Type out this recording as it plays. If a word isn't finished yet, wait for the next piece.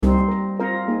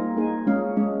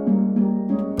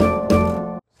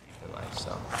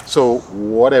So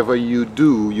whatever you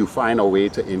do, you find a way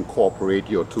to incorporate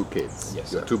your two kids,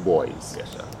 Yes, your sir. two boys.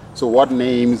 Yes, sir. So what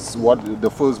names,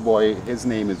 the first boy, his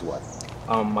name is what?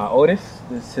 My oldest,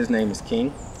 his name is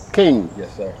King. King.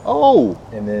 Yes, sir. Oh,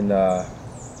 And then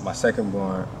my second,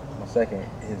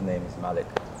 his name is Malik.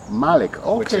 Malik.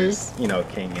 Okay. Which is,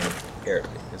 King in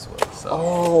Arabic as well. So,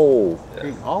 Oh,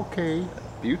 yeah. okay.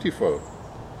 Beautiful.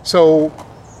 So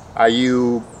are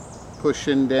you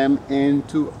pushing them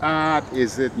into art?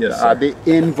 Is it, Yes, are sir.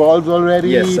 they involved already?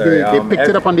 Yes, sir. They picked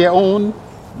it up on their own?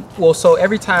 Well, so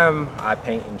every time I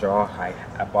paint and draw, I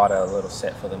bought a little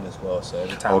set for them as well. So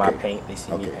every time I Okay. paint, they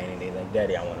see me Okay. painting, they like,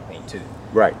 Daddy, I want to paint too.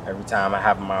 Right. Every time I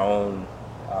have my own,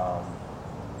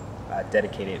 I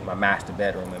dedicated my master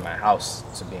bedroom in my house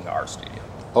to being an art studio.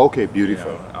 Okay,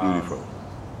 beautiful. Beautiful.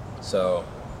 So,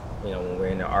 when we're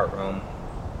in the art room,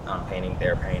 I'm painting,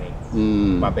 they're painting.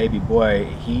 Mm. My baby boy,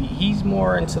 he's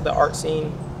more into the art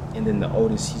scene, and then the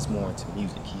oldest, he's more into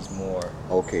music. He's more,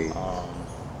 Okay.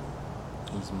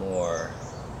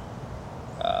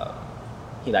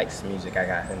 he likes music. I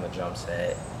got him a drum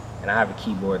set, and I have a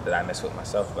keyboard that I mess with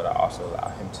myself, but I also allow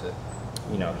him to,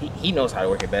 he knows how to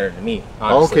work it better than me.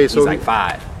 Honestly. Okay, he's so like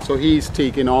 5. So he's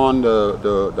taking on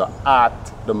the art,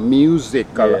 the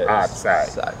musical art side.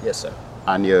 Yes, sir.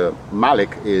 And your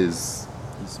Malik is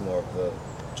He's more of the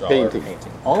drawer, painting.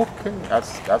 Okay,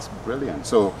 that's brilliant.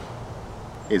 So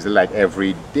is it like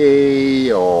every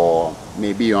day, or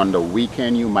maybe on the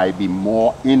weekend you might be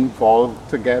more involved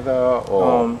together,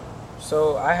 or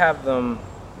So I have them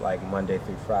like Monday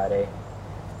through Friday,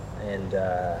 and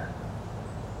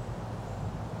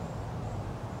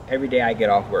every day I get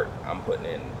off work, I'm putting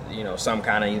in, some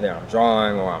kind of, either I'm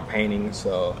drawing or I'm painting.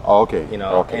 So okay,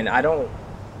 okay. and I don't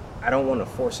want to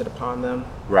force it upon them.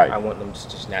 Right. I want them to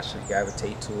just naturally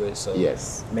gravitate to it. So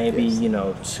Yes. maybe yes.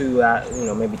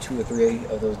 maybe 2 or 3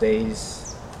 of those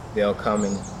days they'll come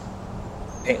and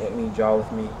paint with me, draw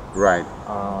with me. Right.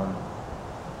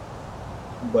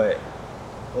 But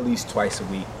at least twice a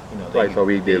week, Twice a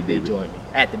week they they'll be join me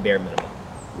at the bare minimum.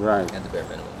 Right. At the bare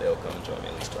minimum, they'll come and join me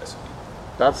at least twice a week.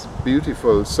 That's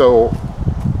beautiful. So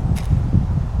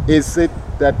is it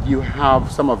that you have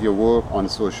some of your work on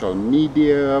social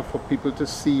media for people to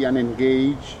see and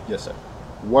engage? Yes, sir.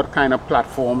 What kind of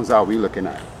platforms are we looking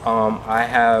at? I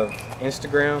have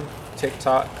Instagram,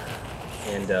 TikTok,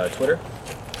 and Twitter.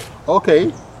 Okay.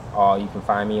 You can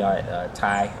find me at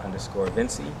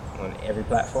Ty_Vinci on every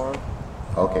platform.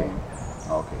 Okay.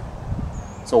 Okay.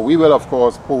 So we will of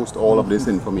course post all of this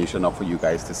information up for you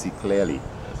guys to see clearly.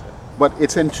 Yes, sir. But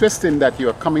it's interesting that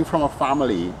you're coming from a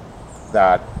family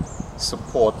that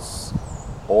supports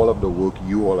all of the work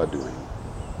you all are doing.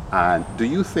 And do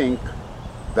you think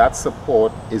that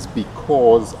support is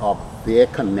because of their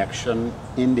connection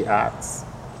in the arts?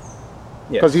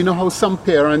 Because you know how some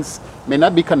parents may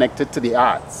not be connected to the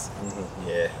arts,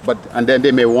 Yeah. and then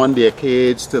they may want their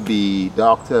kids to be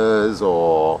doctors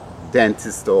or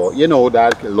dentists or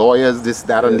that lawyers, this,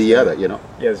 that, and the other.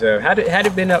 Yes, sir. Had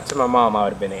it been up to my mom, I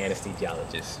would have been an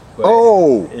anesthesiologist. But,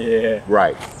 Oh, yeah.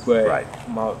 right, But right.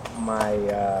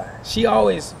 she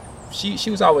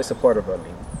was always supportive of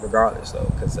me, regardless though.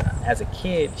 Because as a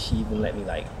kid, she even let me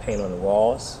like paint on the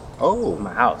walls Oh, of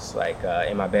my house, like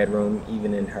in my bedroom,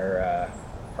 even in her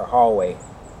hallway.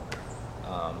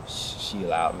 She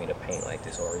allowed me to paint like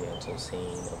this oriental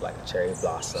scene of like a cherry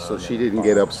blossom. so she and a didn't farm.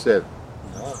 get upset.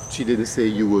 No. She didn't say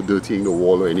you were dirtying the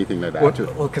wall or anything like that.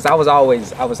 Well, because I was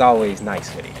always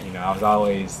nice with it. I was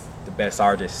always the best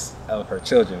artist of her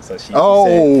children. So she Oh,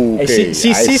 said, okay. and she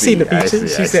I seen the see, I future.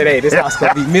 see, She I said, see. "Hey, this house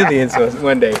gonna be millions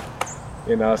one day."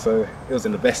 So it was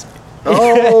an investment.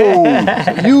 Oh,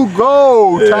 you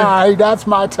go, Ty. That's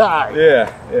my Ty.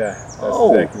 Yeah. That's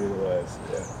Oh. exactly what it was.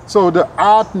 Yeah. So the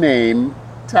art name,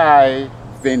 Ty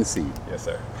Vinci, Yes,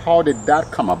 sir. how did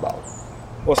that come about?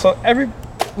 Well, so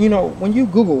when you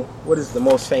Google what is the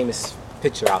most famous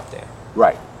picture out there,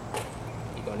 Right,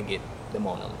 you're gonna get the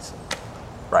Mona Lisa.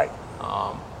 right.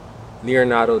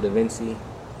 Leonardo da Vinci,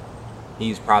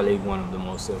 he's probably one of the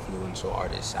most influential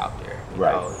artists out there.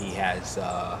 Right. He has,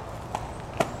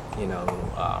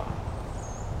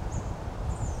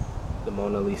 the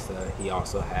Mona Lisa. He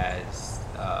also has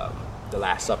the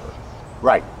Last Supper.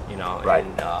 Right. Right.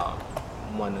 And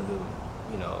one of the,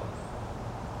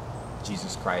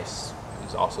 Jesus Christ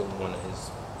is also one of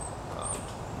his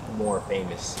more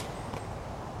famous,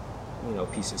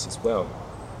 pieces as well.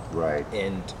 Right.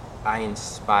 And I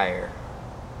inspire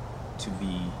to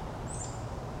be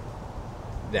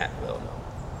that well known.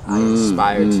 I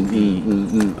inspire to be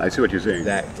I see what you're saying.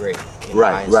 that great.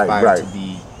 Right, I inspire right. to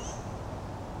be.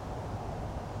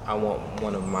 I want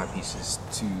one of my pieces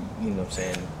to,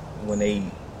 when they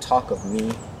talk of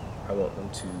me, I want them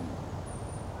to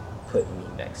put me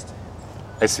next to him.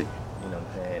 I see. You know what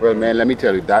I'm saying? Well, man, let me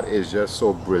tell you, that is just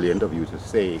so brilliant of you to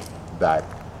say that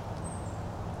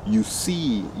you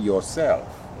see yourself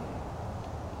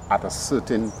at a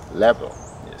certain level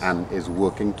and is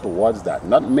working towards that.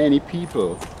 Not many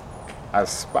people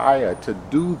aspire to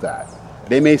do that.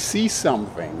 They may see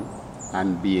something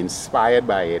and be inspired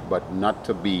by it, but not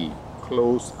to be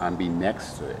close and be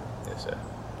next to it. Yes, sir.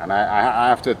 And I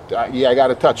have to, I got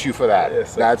to touch you for that.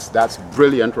 Yes, sir. That's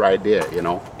brilliant right there, you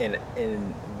know.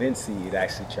 And Vinci, it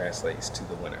actually translates to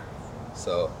the winner.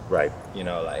 So, right. You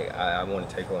know, like I want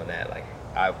to take on that. Like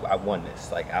I won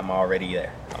this. Like I'm already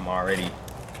there. I'm already,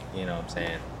 you know what I'm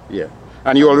saying? Yeah.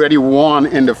 And you already won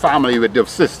in the family with your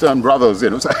sister and brothers, you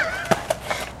know.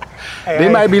 They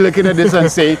might be looking at this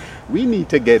and saying, we need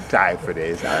to get time for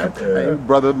this.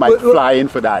 Brother might fly in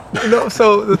for that. No,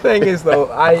 so the thing is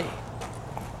though,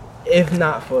 if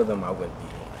not for them, I wouldn't be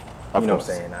here. You know what I'm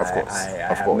saying? Of course. I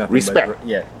of have course. nothing Respect.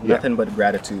 But, nothing but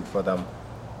gratitude for them.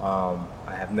 I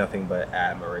have nothing but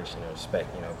admiration and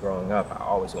respect. You know, growing up, I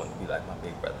always wanted to be like my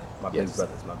big brother, my big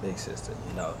brothers, my big sister.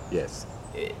 You know. Yes.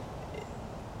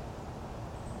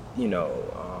 You know,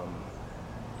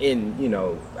 and you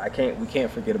know, we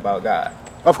can't forget about God.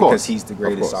 Of course. Because He's the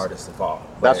greatest artist of all.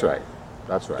 But,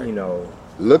 that's right. You know.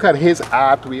 Look at his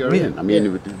art we are in. I mean,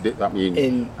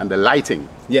 and the lighting.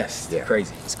 Yes, it's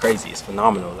crazy. It's crazy. It's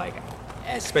phenomenal. Like,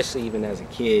 especially even as a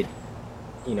kid,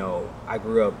 you know, I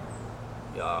grew up,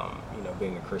 you know,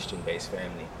 being a Christian-based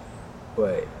family,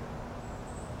 but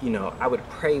you know, I would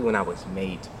pray when I was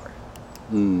made to pray.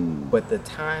 But the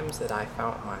times that I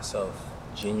found myself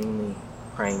genuinely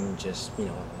praying, just you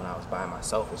know, when I was by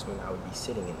myself, is when I would be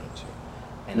sitting in nature.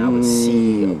 And I would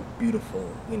see a beautiful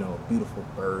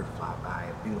bird fly by,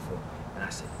 and I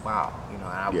said, wow, you know,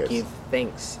 and I would give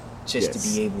thanks just to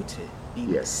be able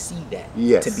to see that,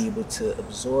 to be able to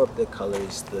absorb the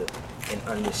colors, and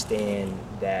understand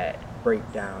that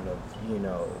breakdown of, you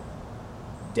know,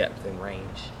 depth and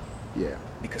range. Yeah.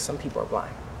 Because some people are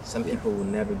blind. Some people will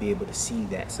never be able to see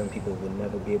that. Some people will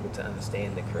never be able to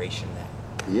understand the creation that.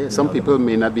 Yeah, some people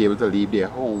may not be able to leave their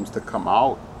homes to come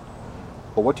out.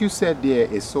 But what you said there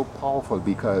is so powerful,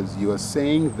 because you are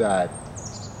saying that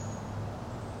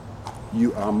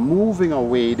you are moving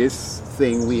away this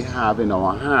thing we have in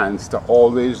our hands to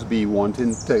always be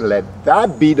wanting to let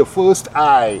that be the first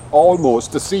eye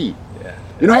almost to see.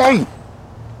 You know, hey,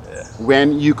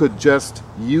 when you could just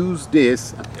use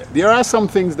this. There are some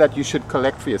things that you should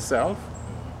collect for yourself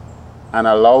and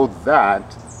allow that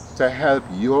to help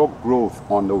your growth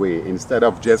on the way, instead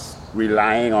of just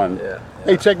relying on,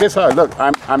 hey, check this out, look,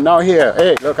 I'm now here,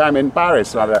 hey, look, I'm in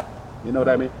Paris, you know what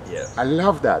I mean? I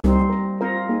love that.